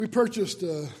We purchased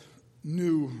a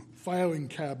new filing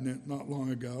cabinet not long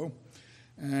ago,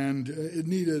 and it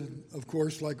needed, of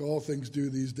course, like all things do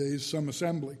these days, some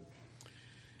assembly.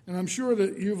 And I'm sure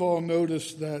that you've all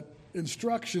noticed that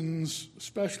instructions,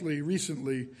 especially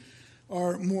recently,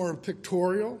 are more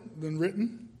pictorial than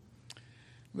written.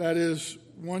 That is,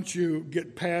 once you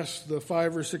get past the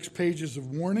 5 or 6 pages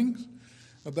of warnings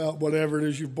about whatever it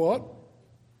is you've bought,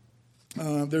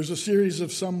 there's a series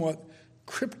of somewhat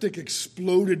cryptic,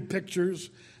 exploded pictures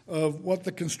of what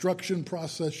the construction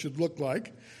process should look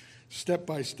like, step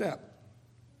by step.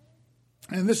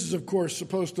 And this is, of course,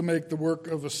 supposed to make the work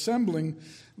of assembling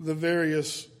the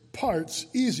various parts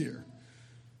easier,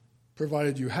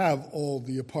 provided you have all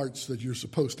the parts that you're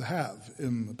supposed to have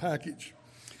in the package.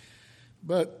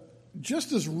 But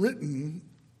just as written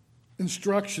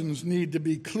instructions need to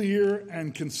be clear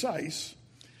and concise,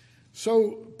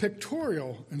 so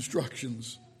pictorial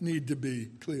instructions need to be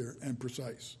clear and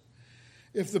precise.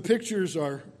 If the pictures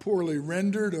are poorly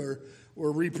rendered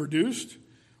or reproduced,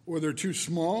 or they're too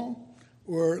small,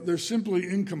 or they're simply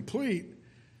incomplete,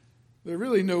 they're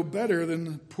really no better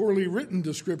than poorly written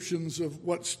descriptions of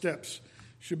what steps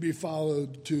should be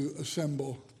followed to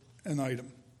assemble an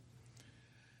item.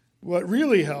 What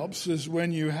really helps is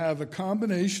when you have a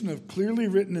combination of clearly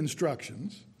written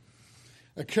instructions,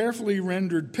 a carefully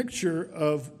rendered picture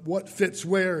of what fits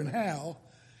where and how,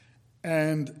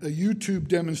 and a YouTube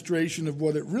demonstration of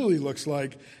what it really looks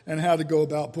like and how to go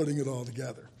about putting it all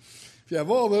together. If you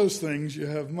have all those things, you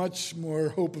have much more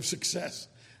hope of success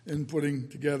in putting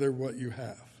together what you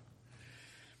have.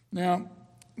 Now,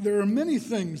 there are many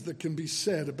things that can be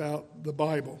said about the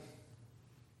Bible.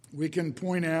 We can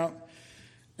point out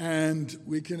and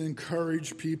we can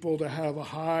encourage people to have a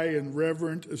high and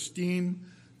reverent esteem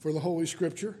for the Holy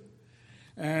Scripture.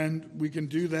 And we can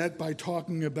do that by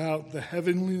talking about the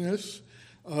heavenliness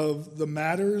of the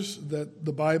matters that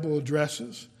the Bible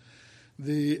addresses,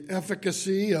 the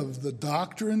efficacy of the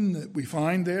doctrine that we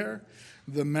find there,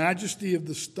 the majesty of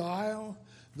the style,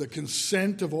 the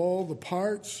consent of all the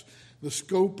parts, the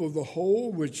scope of the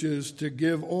whole, which is to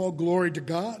give all glory to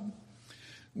God.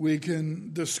 We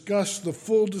can discuss the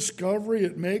full discovery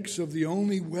it makes of the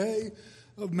only way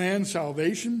of man's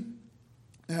salvation,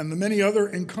 and the many other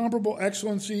incomparable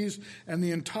excellencies and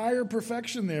the entire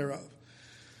perfection thereof,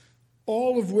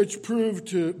 all of which prove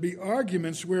to be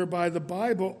arguments whereby the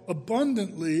Bible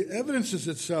abundantly evidences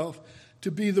itself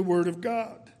to be the Word of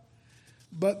God.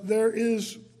 But there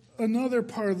is another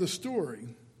part of the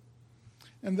story,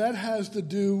 and that has to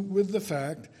do with the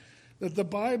fact that the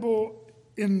Bible,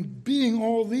 in being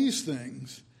all these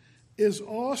things, is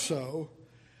also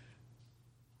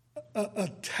a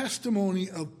testimony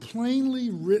of plainly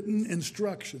written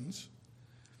instructions,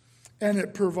 and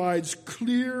it provides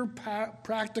clear,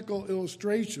 practical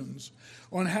illustrations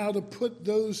on how to put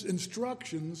those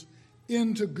instructions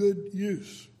into good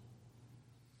use.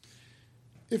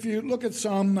 If you look at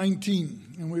Psalm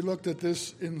 19, and we looked at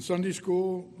this in Sunday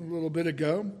school a little bit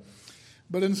ago,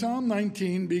 but in Psalm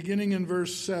 19, beginning in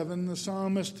verse 7, the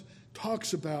psalmist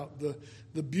talks about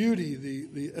the beauty,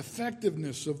 the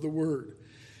effectiveness of the word.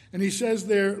 And he says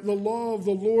there, the law of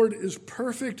the Lord is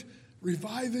perfect,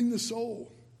 reviving the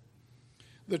soul.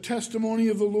 The testimony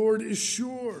of the Lord is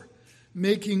sure,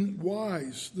 making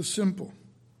wise the simple.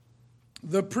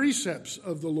 The precepts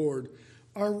of the Lord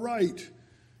are right,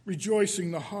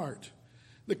 rejoicing the heart.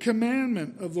 The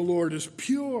commandment of the Lord is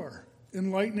pure,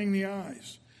 enlightening the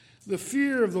eyes. The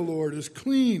fear of the Lord is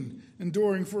clean,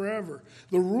 enduring forever.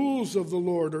 The rules of the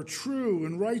Lord are true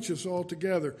and righteous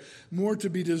altogether. More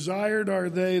to be desired are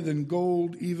they than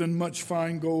gold, even much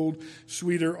fine gold,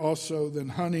 sweeter also than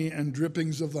honey and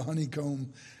drippings of the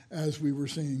honeycomb, as we were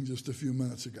singing just a few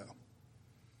minutes ago.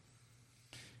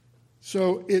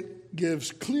 So it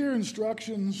gives clear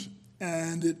instructions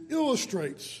and it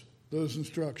illustrates those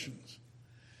instructions.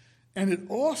 And it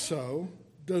also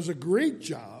does a great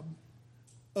job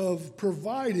of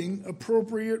providing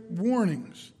appropriate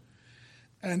warnings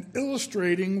and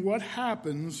illustrating what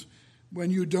happens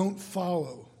when you don't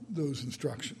follow those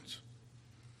instructions.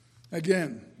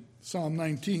 Again, Psalm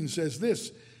 19 says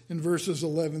this in verses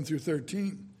 11 through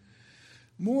 13.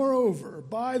 Moreover,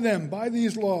 by them, by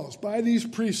these laws, by these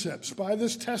precepts, by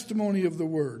this testimony of the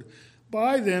word,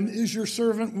 by them is your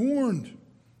servant warned.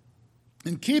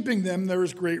 In keeping them there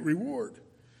is great reward.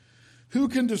 Who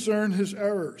can discern his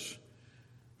errors?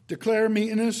 Declare me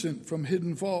innocent from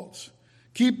hidden faults.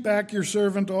 Keep back your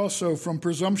servant also from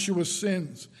presumptuous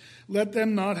sins. Let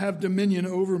them not have dominion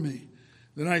over me.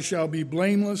 Then I shall be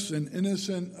blameless and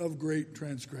innocent of great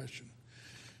transgression.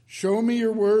 Show me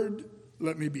your word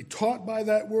let me be taught by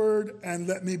that word, and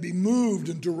let me be moved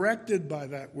and directed by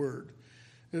that word,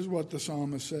 is what the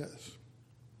psalmist says.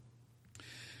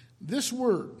 This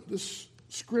word, this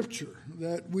scripture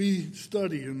that we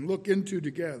study and look into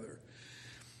together,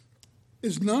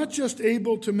 is not just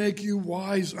able to make you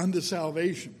wise unto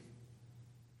salvation,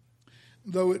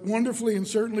 though it wonderfully and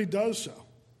certainly does so,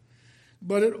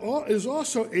 but it is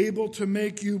also able to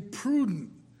make you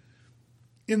prudent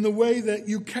in the way that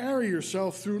you carry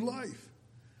yourself through life,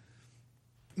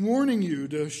 warning you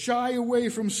to shy away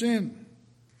from sin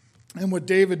and what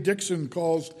David Dixon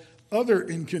calls other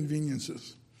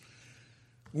inconveniences,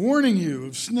 warning you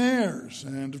of snares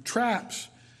and of traps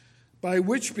by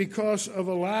which, because of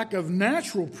a lack of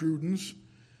natural prudence,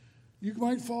 you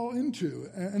might fall into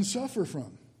and suffer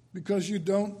from, because you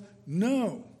don't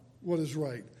know what is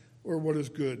right or what is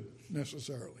good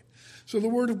necessarily. So the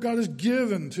Word of God is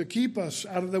given to keep us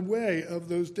out of the way of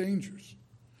those dangers.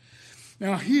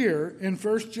 Now here in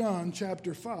 1 John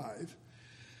chapter 5,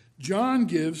 John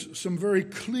gives some very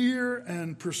clear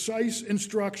and precise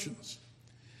instructions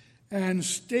and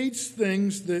states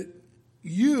things that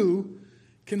you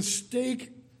can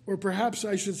stake, or perhaps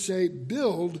I should say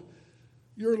build,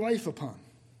 your life upon.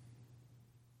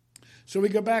 So we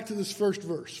go back to this first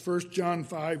verse, 1 John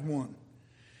 5:1.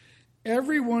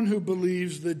 Everyone who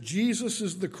believes that Jesus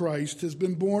is the Christ has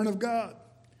been born of God,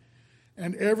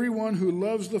 and everyone who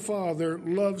loves the Father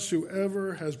loves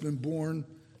whoever has been born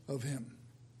of him.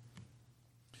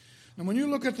 And when you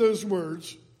look at those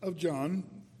words of John,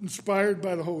 inspired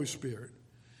by the Holy Spirit,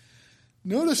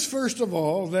 notice first of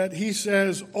all that he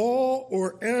says all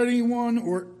or anyone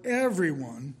or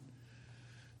everyone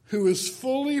who is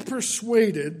fully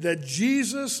persuaded that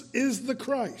Jesus is the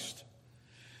Christ,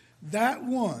 that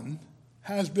one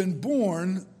has been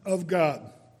born of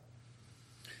God.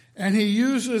 And he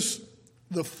uses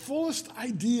the fullest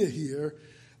idea here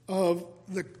of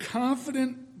the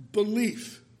confident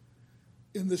belief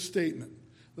in this statement.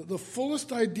 The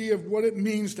fullest idea of what it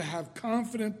means to have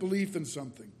confident belief in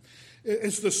something.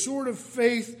 It's the sort of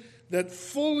faith that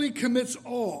fully commits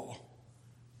all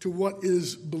to what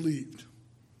is believed.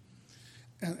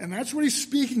 And that's what he's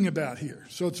speaking about here.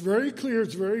 So it's very clear,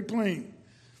 it's very plain.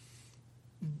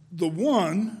 The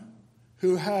one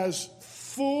who has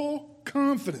full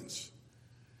confidence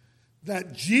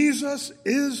that Jesus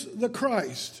is the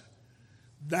Christ,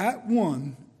 that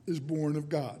one is born of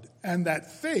God. And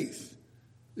that faith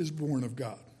is born of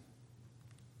God.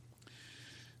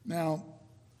 Now,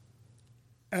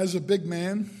 as a big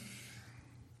man,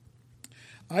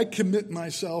 I commit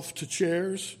myself to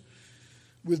chairs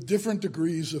with different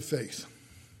degrees of faith.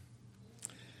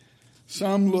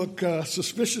 Some look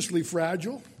suspiciously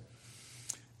fragile,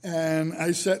 and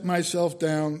I set myself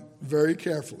down very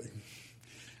carefully,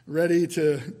 ready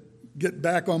to get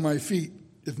back on my feet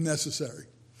if necessary.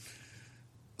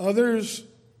 Others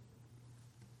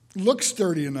look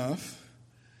sturdy enough,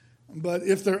 but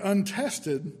if they're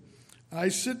untested, I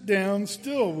sit down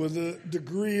still with a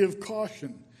degree of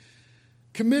caution,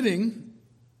 committing,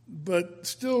 but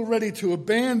still ready to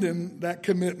abandon that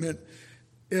commitment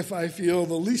if I feel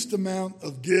the least amount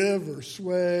of give or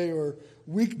sway or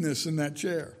weakness in that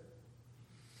chair.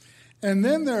 And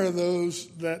then there are those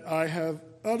that I have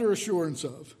utter assurance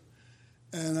of,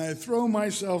 and I throw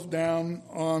myself down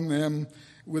on them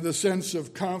with a sense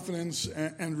of confidence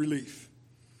and relief.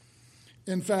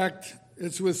 In fact,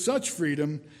 it's with such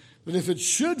freedom that if it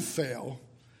should fail,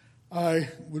 I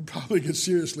would probably get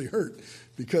seriously hurt,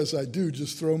 because I do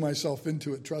just throw myself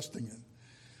into it, trusting it.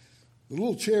 The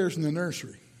little chairs in the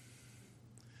nursery.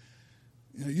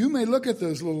 You may look at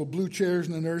those little blue chairs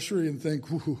in the nursery and think,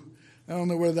 "Whew, I don't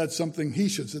know whether that's something he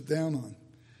should sit down on."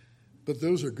 But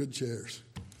those are good chairs.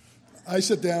 I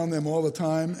sit down on them all the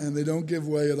time, and they don't give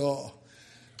way at all.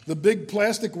 The big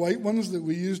plastic white ones that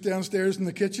we use downstairs in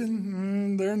the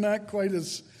kitchen, they're not quite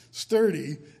as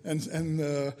sturdy, and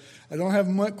I don't have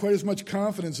quite as much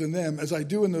confidence in them as I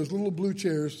do in those little blue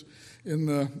chairs in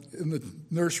the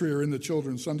nursery or in the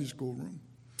children's Sunday school room.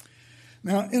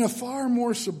 Now, in a far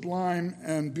more sublime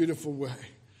and beautiful way,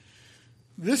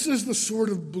 this is the sort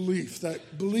of belief,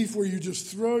 that belief where you just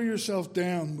throw yourself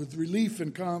down with relief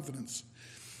and confidence.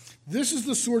 This is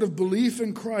the sort of belief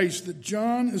in Christ that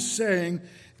John is saying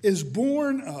is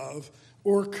born of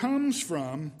or comes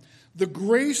from the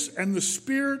grace and the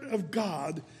Spirit of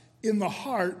God in the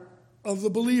heart of the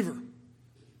believer.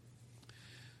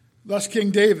 Thus,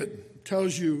 King David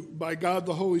tells you by God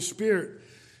the Holy Spirit,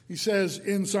 he says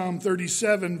in Psalm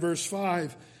 37, verse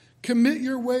 5, "Commit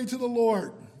your way to the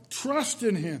Lord, trust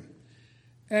in him,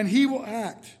 and he will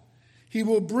act. He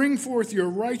will bring forth your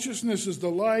righteousness as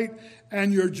the light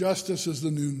and your justice as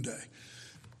the noonday."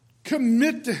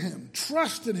 Commit to him.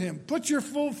 Trust in him. Put your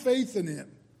full faith in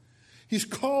him. He's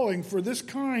calling for this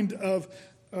kind of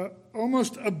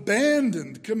almost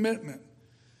abandoned commitment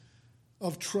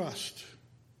of trust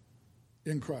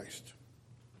in Christ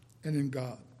and in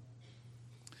God.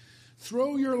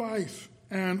 Throw your life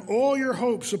and all your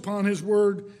hopes upon his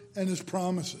word and his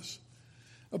promises,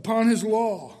 upon his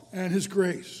law and his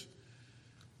grace,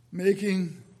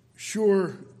 making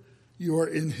sure you are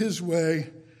in his way,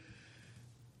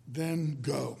 then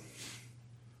go.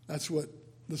 That's what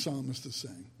the psalmist is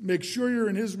saying. Make sure you're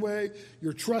in his way,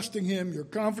 you're trusting him, your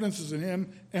confidence is in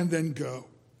him, and then go.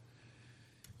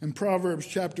 In Proverbs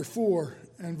chapter 4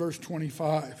 and verse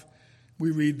 25,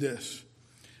 we read this: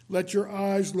 let your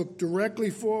eyes look directly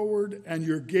forward and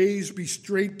your gaze be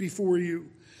straight before you.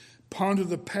 Ponder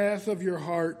the path of your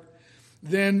heart,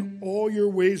 then all your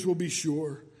ways will be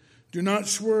sure. Do not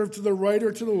swerve to the right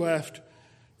or to the left.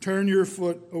 Turn your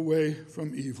foot away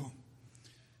from evil.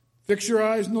 Fix your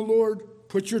eyes on the Lord.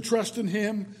 Put your trust in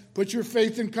him. Put your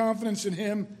faith and confidence in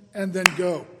him, and then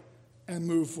go and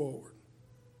move forward.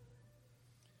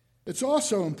 It's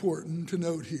also important to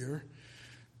note here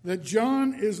that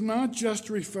John is not just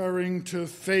referring to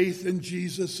faith in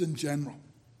Jesus in general.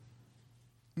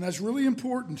 And that's really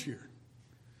important here.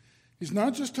 He's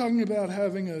not just talking about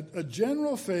having a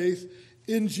general faith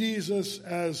in Jesus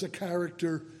as a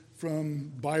character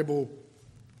from Bible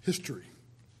history.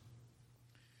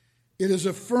 It is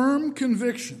a firm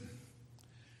conviction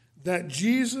that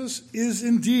Jesus is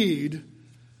indeed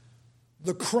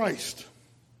the Christ,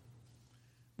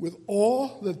 with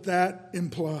all that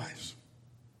implies.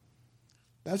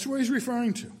 That's what he's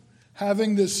referring to.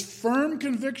 Having this firm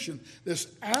conviction, this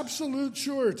absolute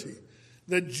surety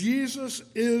that Jesus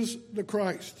is the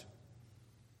Christ.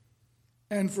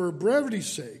 And for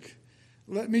brevity's sake,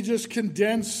 let me just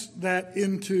condense that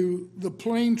into the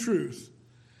plain truth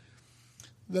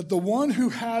that the one who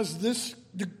has this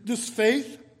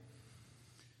faith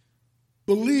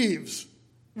believes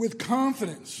with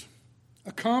confidence,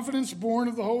 a confidence born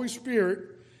of the Holy Spirit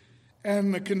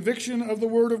and the conviction of the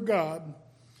Word of God,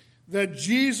 that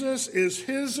Jesus is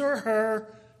his or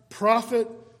her prophet,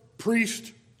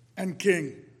 priest, and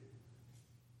king.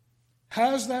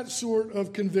 Has that sort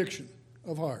of conviction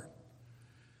of heart.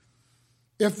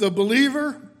 If the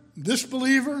believer, this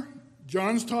believer,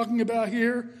 John's talking about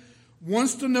here,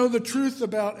 wants to know the truth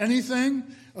about anything,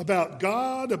 about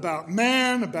God, about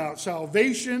man, about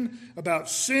salvation, about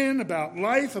sin, about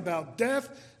life, about death,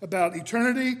 about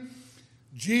eternity,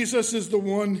 Jesus is the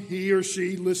one he or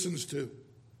she listens to.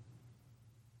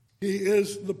 He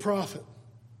is the prophet.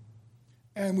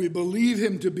 And we believe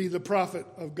him to be the prophet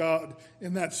of God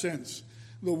in that sense.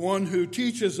 The one who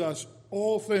teaches us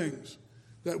all things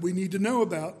that we need to know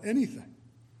about anything.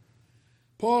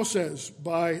 Paul says,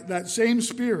 by that same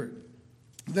Spirit,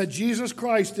 that Jesus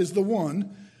Christ is the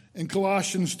one, in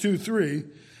Colossians 2:3,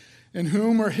 in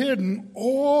whom are hidden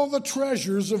all the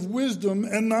treasures of wisdom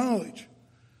and knowledge.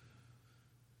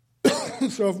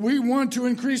 So if we want to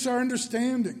increase our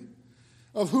understanding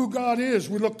of who God is,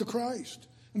 we look to Christ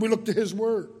and we look to his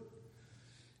word.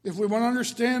 If we want to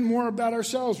understand more about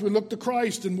ourselves, we look to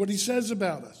Christ and what he says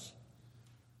about us.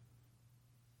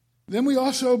 Then we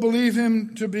also believe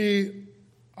him to be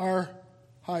our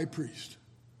high priest.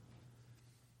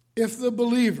 If the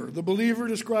believer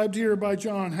described here by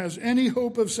John, has any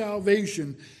hope of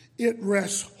salvation, it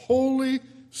rests wholly,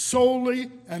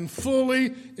 solely, and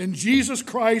fully in Jesus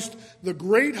Christ, the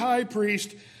great high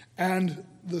priest and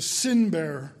the sin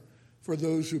bearer for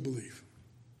those who believe.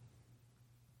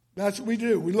 That's what we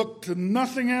do. We look to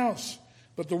nothing else.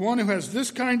 But the one who has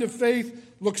this kind of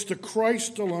faith looks to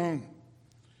Christ alone.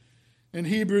 In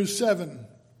Hebrews 7,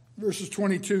 verses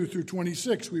 22 through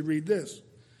 26, we read this.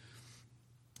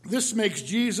 This makes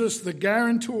Jesus the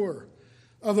guarantor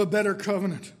of a better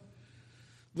covenant.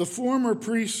 The former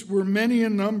priests were many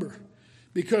in number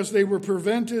because they were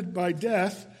prevented by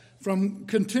death from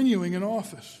continuing in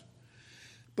office.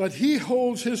 But he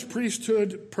holds his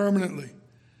priesthood permanently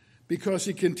because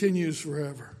he continues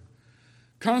forever.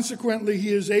 Consequently, he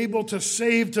is able to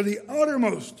save to the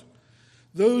uttermost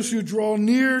those who draw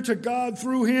near to God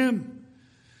through him,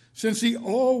 since he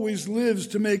always lives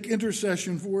to make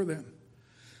intercession for them.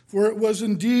 For it was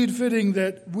indeed fitting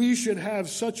that we should have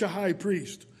such a high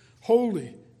priest,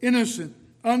 holy, innocent,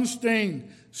 unstained,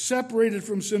 separated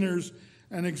from sinners,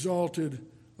 and exalted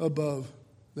above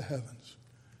the heavens.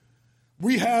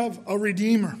 We have a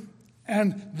Redeemer,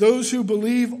 and those who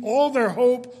believe, all their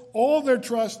hope, all their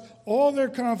trust, all their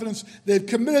confidence, they've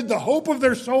committed the hope of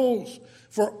their souls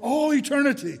for all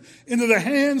eternity into the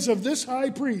hands of this high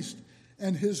priest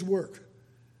and his work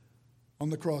on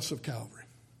the cross of Calvary.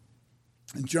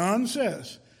 And John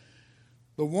says,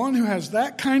 the one who has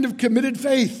that kind of committed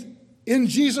faith in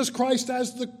Jesus Christ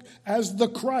as the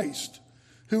Christ,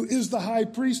 who is the high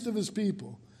priest of his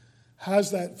people,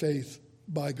 has that faith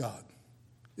by God.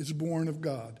 It's born of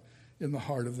God in the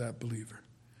heart of that believer.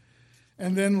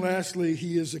 And then lastly,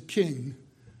 he is a king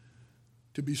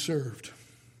to be served.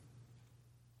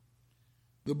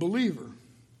 The believer,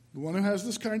 the one who has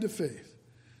this kind of faith,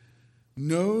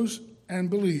 knows and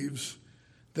believes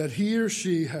that he or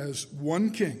she has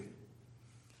one king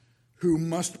who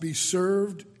must be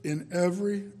served in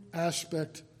every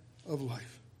aspect of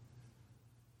life.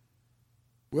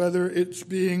 Whether it's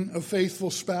being a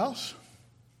faithful spouse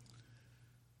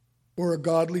or a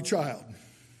godly child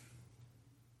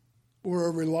or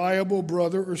a reliable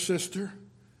brother or sister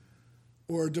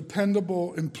or a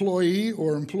dependable employee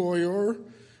or employer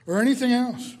or anything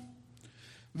else.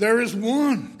 There is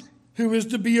one who is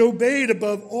to be obeyed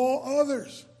above all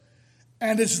others.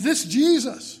 And it's this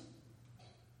Jesus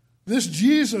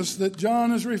that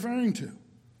John is referring to.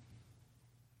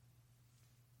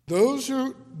 Those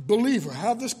who believe or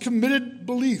have this committed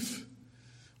belief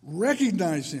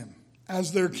recognize him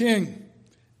as their king,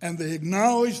 and they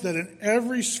acknowledge that in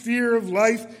every sphere of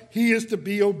life he is to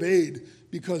be obeyed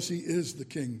because he is the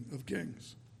King of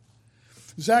Kings.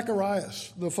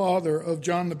 Zacharias, the father of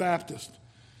John the Baptist,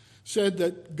 said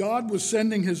that God was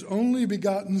sending his only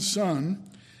begotten Son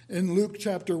in Luke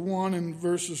chapter 1 and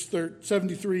verses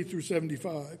 73 through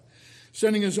 75,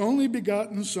 sending his only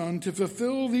begotten Son to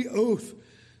fulfill the oath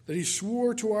that he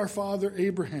swore to our father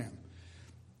Abraham,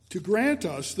 to grant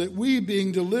us that we,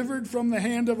 being delivered from the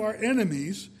hand of our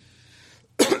enemies,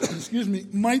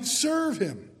 might serve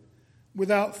him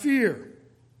without fear,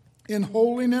 in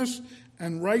holiness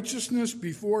and righteousness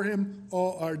before him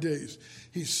all our days.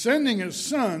 He's sending his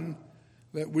Son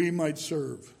that we might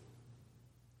serve.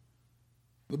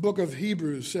 The book of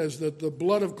Hebrews says that the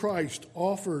blood of Christ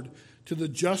offered to the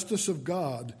justice of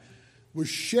God was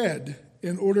shed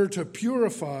in order to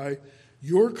purify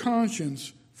your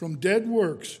conscience from dead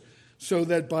works, so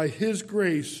that by his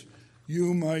grace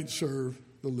you might serve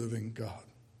the living God.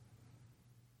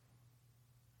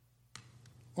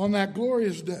 On that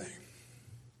glorious day,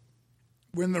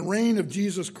 when the reign of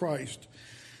Jesus Christ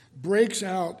breaks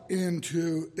out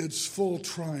into its full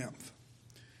triumph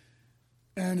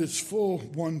and its full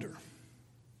wonder,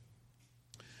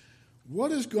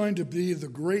 what is going to be the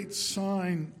great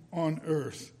sign on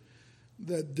earth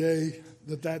that day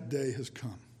has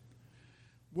come?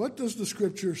 What does the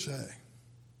Scripture say?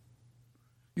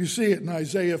 You see it in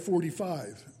Isaiah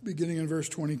 45, beginning in verse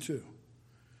 22.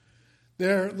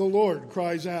 There the Lord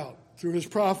cries out through his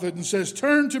prophet and says,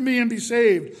 "Turn to me and be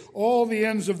saved, all the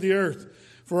ends of the earth,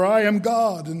 for I am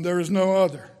God and there is no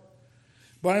other.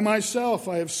 By myself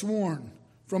I have sworn,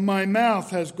 from my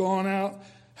mouth has gone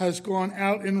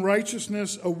out in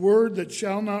righteousness a word that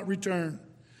shall not return.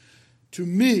 To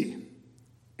me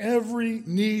every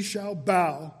knee shall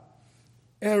bow,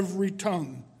 every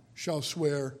tongue shall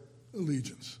swear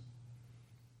allegiance."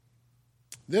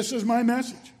 This is my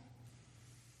message.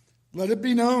 Let it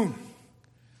be known.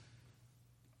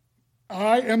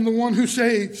 I am the one who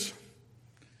saves.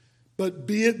 But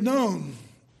be it known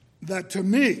that to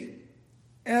me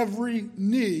every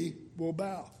knee will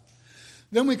bow.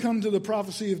 Then we come to the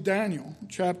prophecy of Daniel,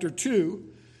 chapter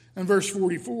 2 and verse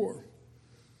 44.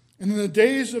 "And in the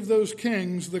days of those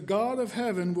kings, the God of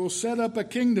heaven will set up a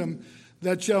kingdom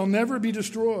that shall never be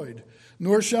destroyed,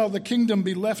 nor shall the kingdom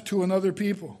be left to another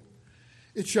people.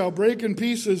 It shall break in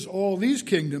pieces all these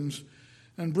kingdoms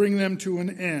and bring them to an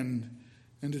end,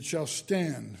 and it shall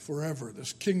stand forever,"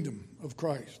 this kingdom of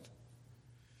Christ.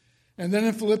 And then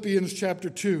in Philippians chapter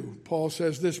 2, Paul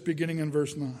says this, beginning in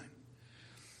verse 9.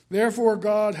 "Therefore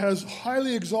God has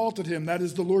highly exalted him," that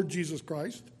is the Lord Jesus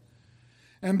Christ,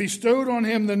 "and bestowed on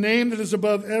him the name that is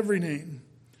above every name,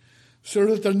 so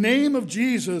that the name of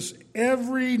Jesus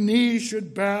every knee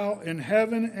should bow in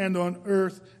heaven and on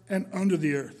earth and under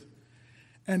the earth,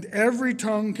 and every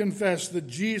tongue confess that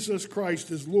Jesus Christ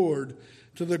is Lord,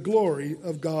 to the glory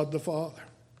of God the Father."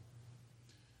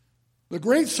 The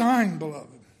great sign,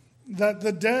 beloved, that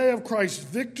the day of Christ's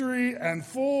victory and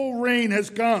full reign has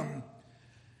come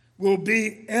will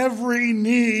be every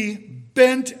knee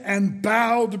bent and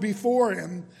bowed before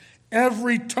him,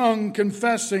 every tongue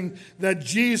confessing that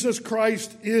Jesus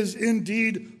Christ is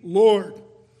indeed Lord,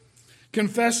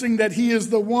 confessing that he is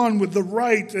the one with the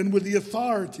right and with the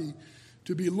authority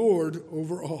to be Lord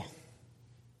over all.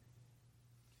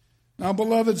 Now,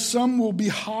 beloved, some will be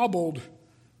hobbled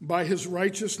by his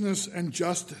righteousness and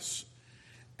justice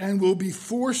and will be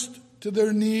forced to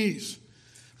their knees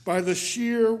by the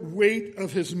sheer weight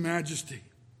of his majesty.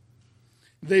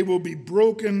 they will be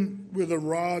broken with a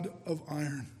rod of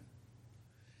iron.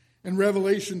 In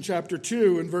Revelation chapter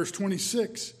 2 and verse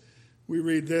 26, we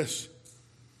read this: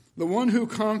 "The one who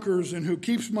conquers and who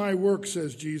keeps my work,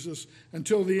 says Jesus,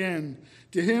 until the end,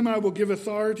 to him I will give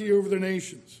authority over the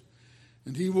nations,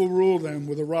 and he will rule them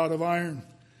with a rod of iron,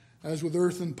 as when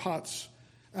earthen pots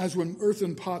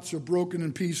are broken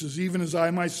in pieces, even as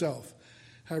I myself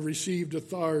have received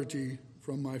authority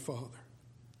from my Father."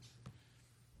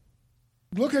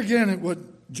 Look again at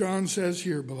what John says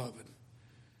here, beloved.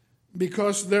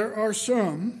 "Because there are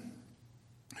some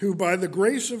who by the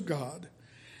grace of God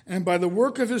and by the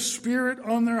work of his Spirit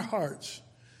on their hearts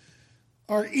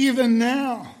are even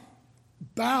now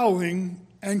bowing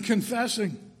and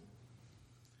confessing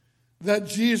that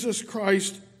Jesus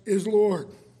Christ is Lord.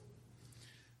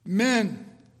 Men,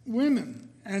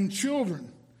 women, and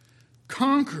children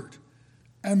conquered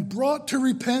and brought to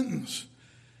repentance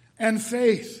and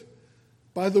faith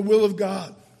by the will of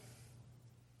God.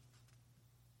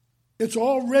 It's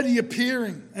already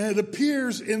appearing, and it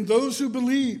appears in those who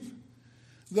believe,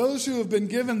 those who have been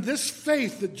given this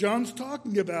faith that John's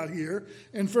talking about here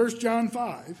in 1 John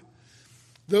 5,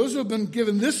 those who have been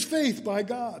given this faith by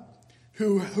God,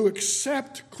 who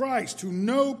accept Christ, who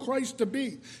know Christ to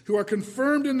be, who are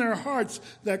confirmed in their hearts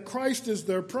that Christ is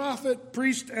their prophet,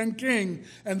 priest, and king,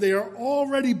 and they are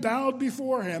already bowed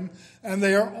before him, and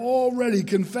they are already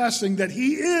confessing that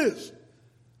he is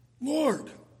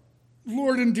Lord,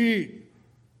 Lord indeed.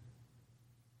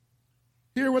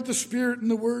 Hear what the Spirit and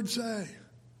the Word say.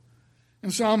 In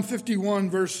Psalm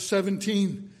 51, verse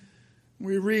 17,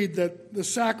 we read that the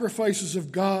sacrifices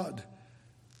of God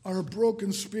are a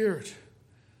broken spirit,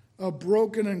 a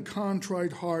broken and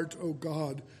contrite heart, O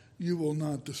God, you will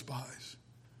not despise.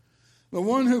 The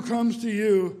one who comes to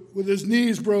you with his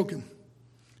knees broken,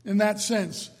 in that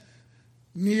sense,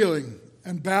 kneeling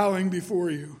and bowing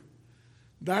before you,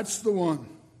 that's the one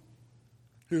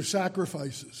whose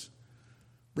sacrifices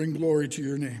bring glory to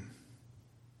your name.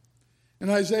 In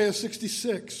Isaiah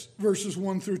 66, verses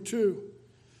 1 through 2,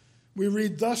 we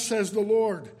read, "Thus says the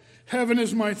Lord, heaven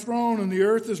is my throne and the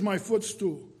earth is my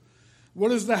footstool.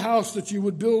 What is the house that you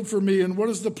would build for me, and what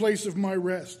is the place of my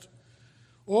rest?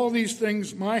 All these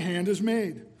things my hand has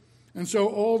made, and so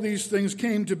all these things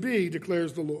came to be,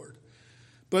 declares the Lord.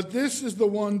 But this is the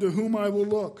one to whom I will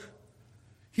look,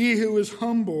 he who is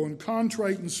humble and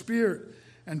contrite in spirit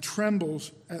and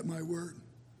trembles at my word."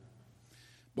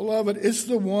 Beloved, it's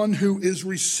the one who is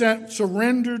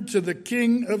surrendered to the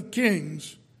King of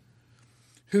Kings,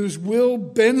 whose will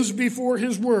bends before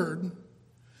his word,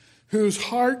 whose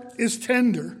heart is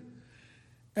tender,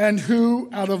 and who,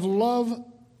 out of love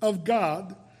of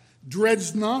God,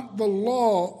 dreads not the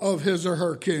law of his or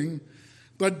her king,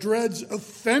 but dreads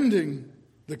offending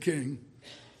the king.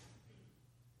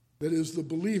 That is the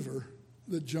believer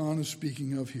that John is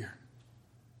speaking of here.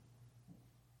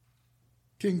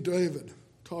 King David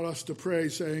taught us to pray,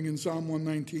 saying in Psalm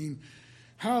 119,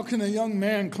 "How can a young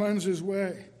man cleanse his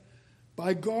way?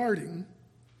 By guarding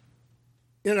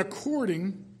it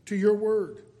according to your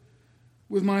word.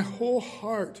 With my whole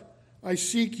heart I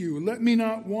seek you. Let me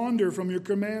not wander from your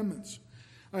commandments.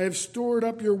 I have stored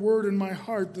up your word in my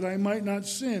heart that I might not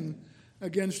sin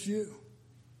against you."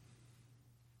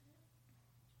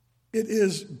 It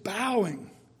is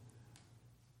bowing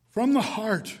from the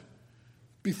heart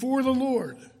before the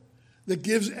Lord that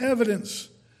gives evidence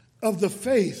of the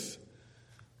faith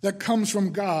that comes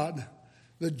from God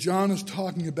that John is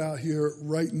talking about here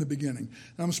right in the beginning.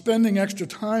 And I'm spending extra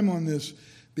time on this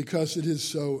because it is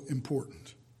so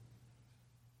important.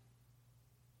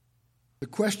 The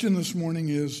question this morning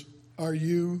is, are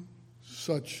you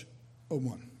such a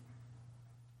one?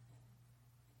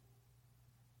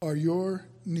 Are your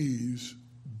knees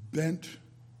bent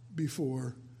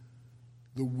before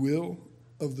the will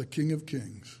of the King of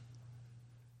Kings?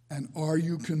 And are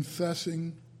you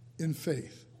confessing in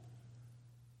faith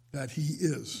that he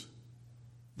is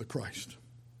the Christ?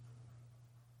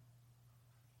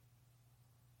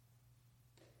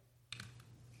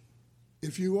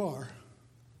 If you are,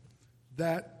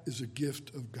 that is a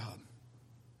gift of God.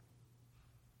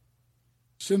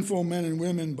 Sinful men and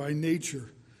women by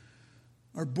nature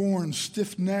are born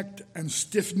stiff-necked and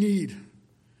stiff-kneed.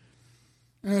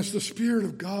 And it's the Spirit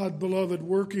of God, beloved,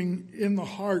 working in the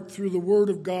heart through the Word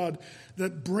of God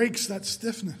that breaks that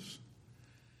stiffness.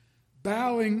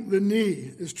 Bowing the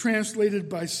knee is translated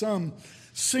by some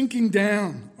sinking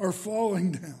down or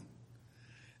falling down.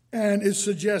 And it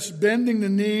suggests bending the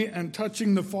knee and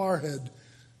touching the forehead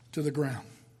to the ground.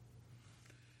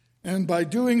 And by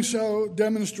doing so,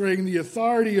 demonstrating the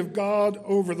authority of God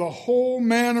over the whole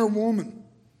man or woman,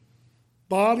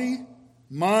 body,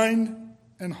 mind,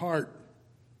 and heart.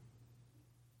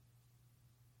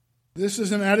 This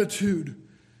is an attitude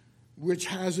which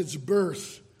has its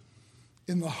birth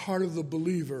in the heart of the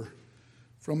believer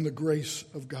from the grace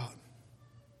of God.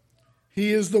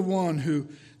 He is the one who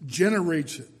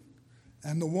generates it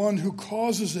and the one who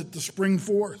causes it to spring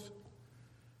forth.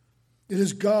 It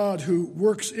is God who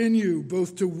works in you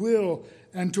both to will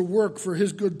and to work for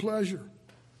his good pleasure.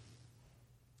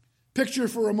 Picture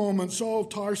for a moment Saul of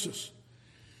Tarsus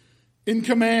in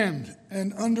command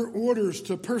and under orders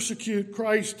to persecute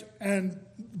Christ and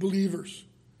believers.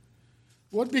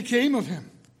 What became of him?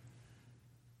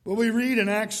 Well, we read in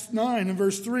Acts 9 and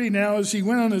verse 3, now as he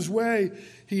went on his way,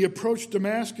 he approached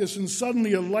Damascus, and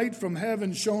suddenly a light from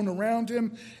heaven shone around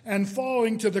him, and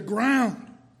falling to the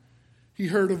ground, he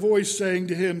heard a voice saying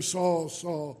to him, Saul,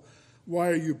 Saul, why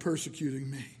are you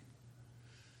persecuting me?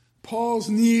 Paul's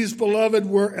knees, beloved,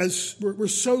 were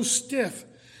so stiff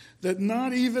that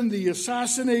not even the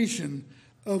assassination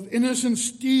of innocent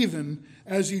Stephen,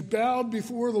 as he bowed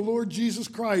before the Lord Jesus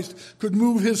Christ, could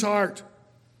move his heart.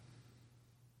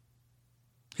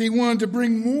 He wanted to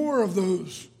bring more of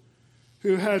those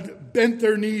who had bent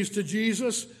their knees to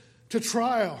Jesus to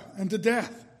trial and to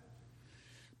death.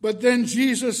 But then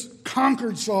Jesus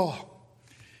conquered Saul.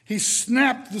 He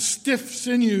snapped the stiff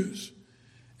sinews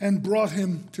and brought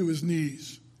him to his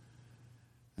knees.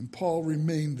 And Paul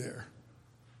remained there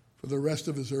for the rest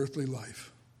of his earthly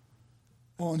life,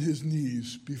 on his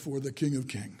knees before the King of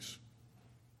Kings.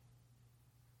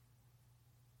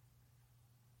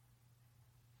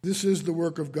 This is the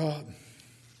work of God.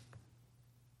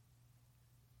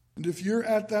 And if you're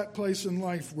at that place in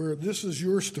life where this is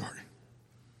your story,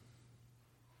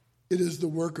 it is the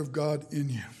work of God in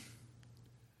you.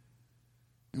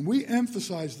 And we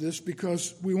emphasize this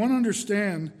because we want to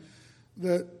understand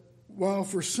that while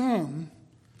for some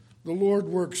the Lord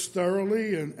works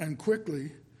thoroughly and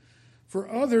quickly, for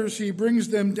others he brings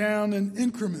them down in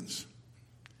increments.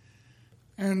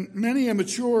 And many a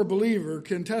mature believer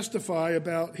can testify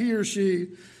about he or she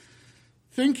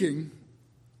thinking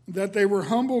that they were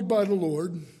humbled by the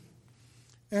Lord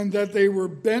and that they were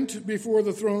bent before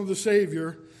the throne of the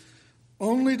Savior,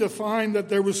 only to find that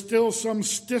there was still some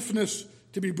stiffness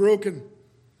to be broken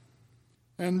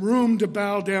and room to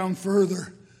bow down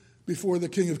further before the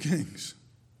King of Kings.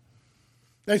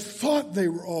 They thought they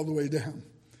were all the way down.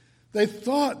 They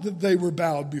thought that they were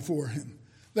bowed before him.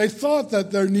 They thought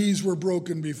that their knees were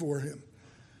broken before him.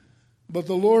 But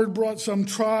the Lord brought some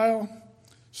trial,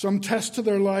 some test to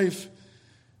their life,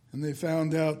 and they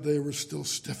found out there was still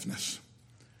stiffness,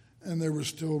 and there was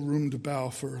still room to bow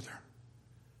further.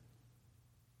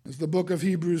 As the book of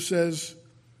Hebrews says,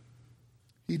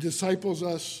 he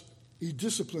disciplines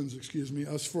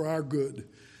us for our good,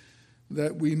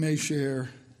 that we may share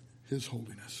his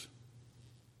holiness.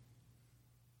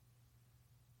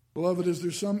 Beloved, is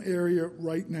there some area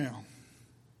right now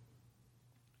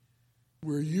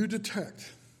where you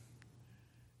detect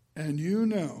and you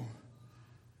know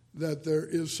that there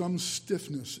is some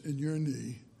stiffness in your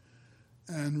knee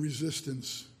and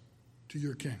resistance to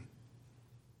your King?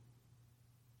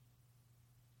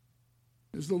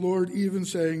 Is the Lord even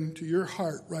saying to your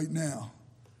heart right now,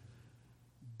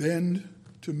 bend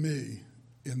to me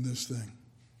in this thing?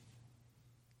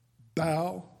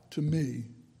 Bow to me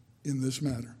in this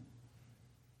matter.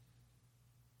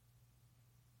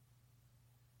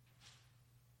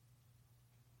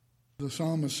 The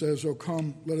psalmist says, "O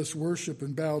come, let us worship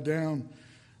and bow down.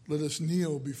 Let us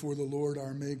kneel before the Lord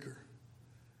our Maker."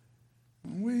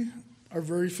 And we are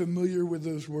very familiar with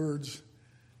those words,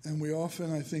 and we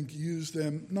often, I think, use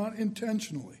them not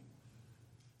intentionally,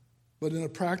 but in a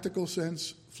practical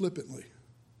sense, flippantly.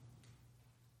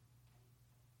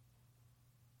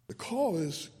 The call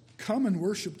is, come and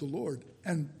worship the Lord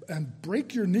and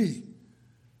break your knee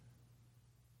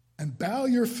and bow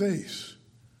your face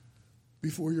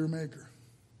before your Maker.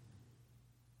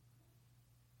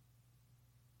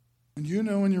 And you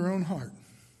know in your own heart,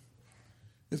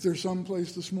 if there's some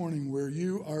place this morning where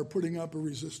you are putting up a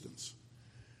resistance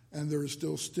and there is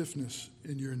still stiffness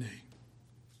in your knee.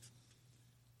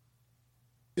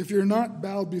 If you're not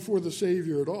bowed before the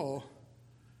Savior at all,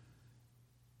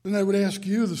 then I would ask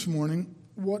you this morning,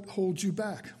 what holds you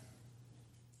back?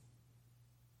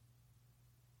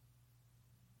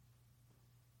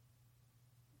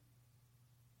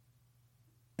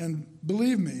 And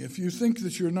believe me, if you think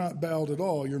that you're not bowed at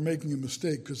all, you're making a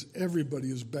mistake, because everybody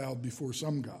is bowed before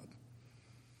some God.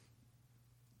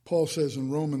 Paul says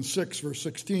in Romans 6, verse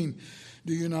 16,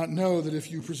 "Do you not know that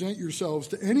if you present yourselves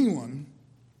to anyone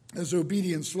as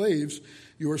obedient slaves,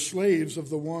 you are slaves of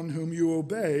the one whom you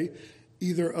obey,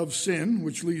 either of sin,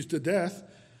 which leads to death,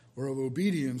 or of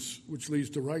obedience, which leads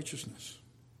to righteousness.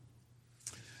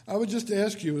 I would just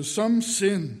ask you, has some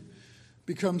sin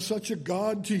become such a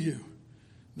god to you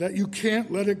that you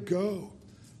can't let it go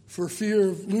for fear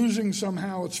of losing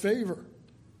somehow its favor?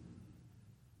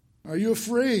 Are you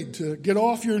afraid to get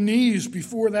off your knees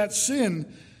before that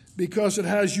sin because it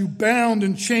has you bound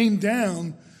and chained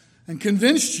down and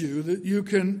convinced you that you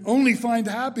can only find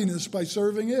happiness by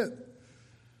serving it?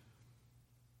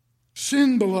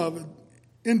 Sin, beloved,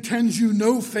 intends you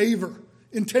no favor,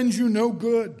 intends you no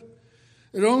good.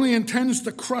 It only intends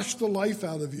to crush the life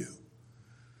out of you.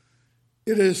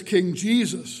 It is King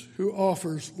Jesus who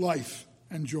offers life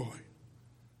and joy.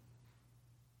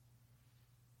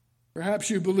 Perhaps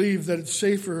you believe that it's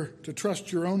safer to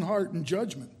trust your own heart and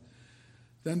judgment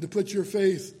than to put your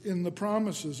faith in the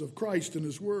promises of Christ and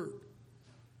his word.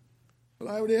 But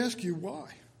I would ask you,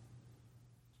 why?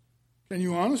 Can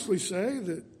you honestly say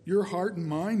that your heart and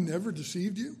mind never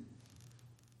deceived you?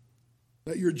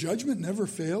 That your judgment never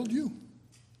failed you?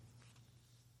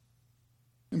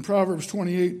 In Proverbs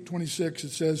 28:26,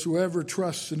 it says, "Whoever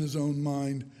trusts in his own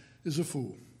mind is a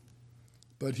fool,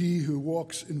 but he who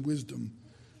walks in wisdom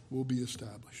will be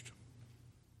established."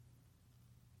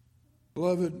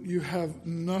 Beloved, you have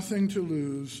nothing to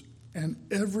lose and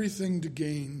everything to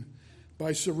gain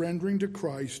by surrendering to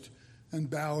Christ and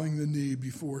bowing the knee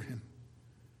before him.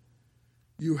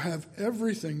 You have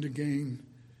everything to gain,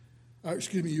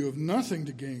 you have nothing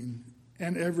to gain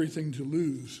and everything to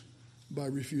lose by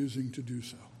refusing to do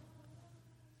so.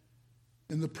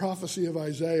 In the prophecy of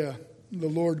Isaiah, the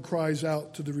Lord cries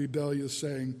out to the rebellious,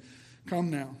 saying, "Come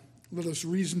now, let us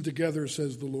reason together,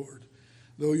 says the Lord.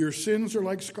 Though your sins are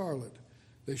like scarlet,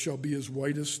 they shall be as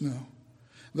white as snow.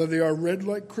 Though they are red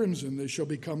like crimson, they shall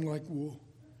become like wool.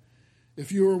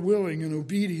 If you are willing and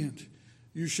obedient,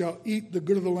 you shall eat the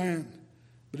good of the land.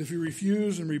 But if you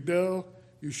refuse and rebel,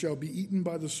 you shall be eaten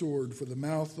by the sword, for the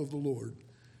mouth of the Lord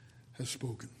has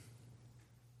spoken."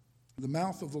 The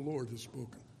mouth of the Lord has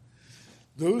spoken.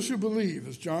 Those who believe,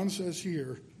 as John says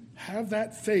here, have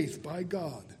that faith by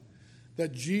God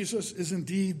that Jesus is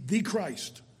indeed the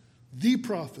Christ, the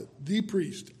prophet, the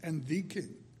priest, and the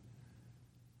king.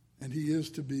 And he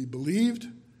is to be believed,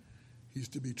 he's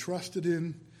to be trusted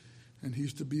in, and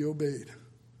he's to be obeyed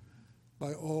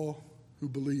by all who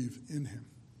believe in him.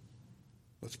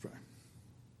 Let's pray.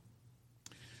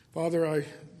 Father, I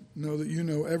know that you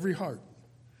know every heart,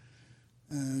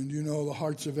 and you know the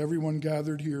hearts of everyone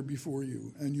gathered here before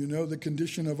you, and you know the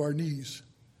condition of our knees.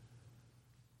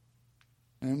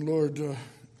 And Lord,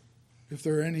 if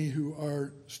there are any who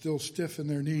are still stiff in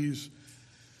their knees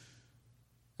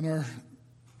and are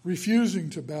refusing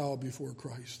to bow before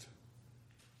Christ,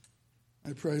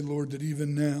 I pray, Lord, that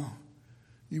even now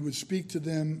you would speak to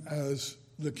them as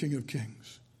the King of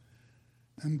Kings.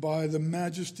 And by the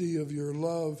majesty of your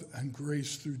love and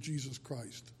grace through Jesus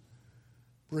Christ,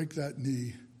 break that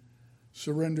knee,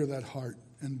 surrender that heart,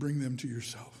 and bring them to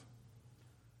yourself.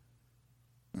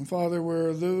 And Father,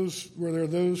 where there are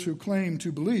those who claim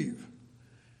to believe,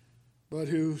 but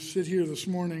who sit here this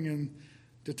morning and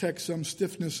detect some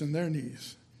stiffness in their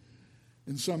knees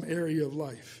in some area of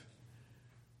life,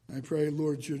 I pray,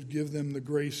 Lord, you'd give them the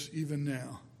grace even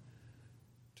now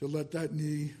to let that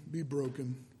knee be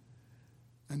broken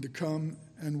and to come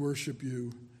and worship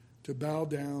you, to bow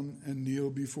down and kneel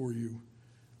before you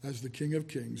as the King of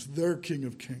Kings, their King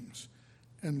of Kings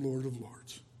and Lord of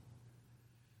Lords.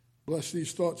 Bless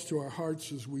these thoughts to our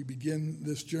hearts as we begin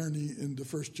this journey into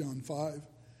 1 John 5.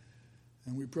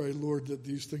 And we pray, Lord, that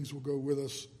these things will go with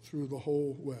us through the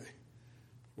whole way.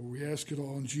 For we ask it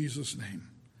all in Jesus' name.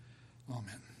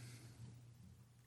 Amen.